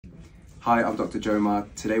Hi, I'm Dr.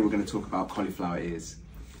 Jomaa. Today we're going to talk about cauliflower ears.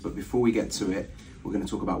 But before we get to it, we're going to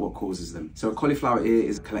talk about what causes them. So a cauliflower ear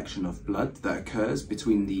is a collection of blood that occurs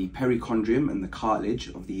between the perichondrium and the cartilage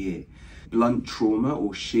of the ear. Blunt trauma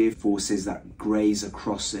or shear forces that graze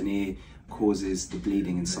across an ear causes the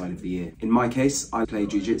bleeding inside of the ear. In my case, I play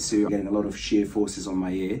jiu-jitsu, getting a lot of shear forces on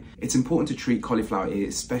my ear. It's important to treat cauliflower ear,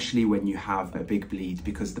 especially when you have a big bleed,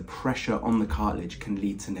 because the pressure on the cartilage can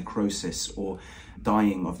lead to necrosis or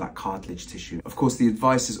dying of that cartilage tissue. Of course, the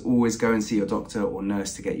advice is always go and see your doctor or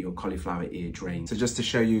nurse to get your cauliflower ear drained. So just to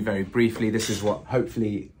show you very briefly, this is what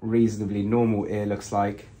hopefully reasonably normal ear looks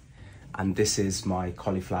like. And this is my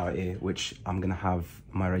cauliflower ear, which I'm gonna have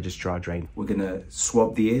my registrar drain. We're gonna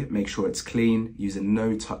swab the ear, make sure it's clean, use a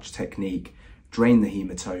no-touch technique, drain the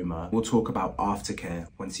hematoma. We'll talk about aftercare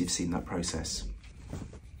once you've seen that process.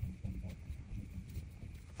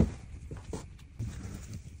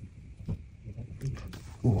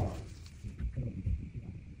 Ooh.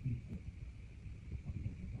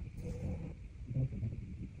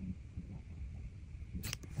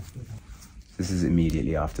 This is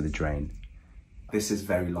immediately after the drain. This is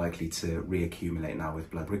very likely to reaccumulate now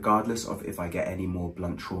with blood. Regardless of if I get any more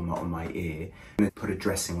blunt trauma on my ear, I'm going to put a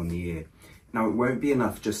dressing on the ear. Now, it won't be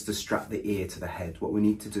enough just to strap the ear to the head. What we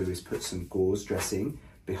need to do is put some gauze dressing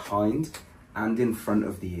behind and in front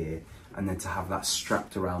of the ear, and then to have that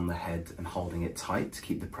strapped around the head and holding it tight to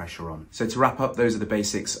keep the pressure on. So to wrap up, those are the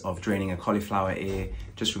basics of draining a cauliflower ear.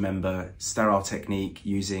 Just remember, sterile technique,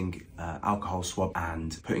 using alcohol swab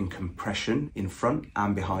and putting compression in front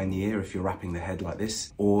and behind the ear if you're wrapping the head like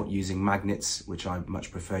this, or using magnets, which I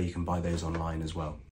much prefer. You can buy those online as well.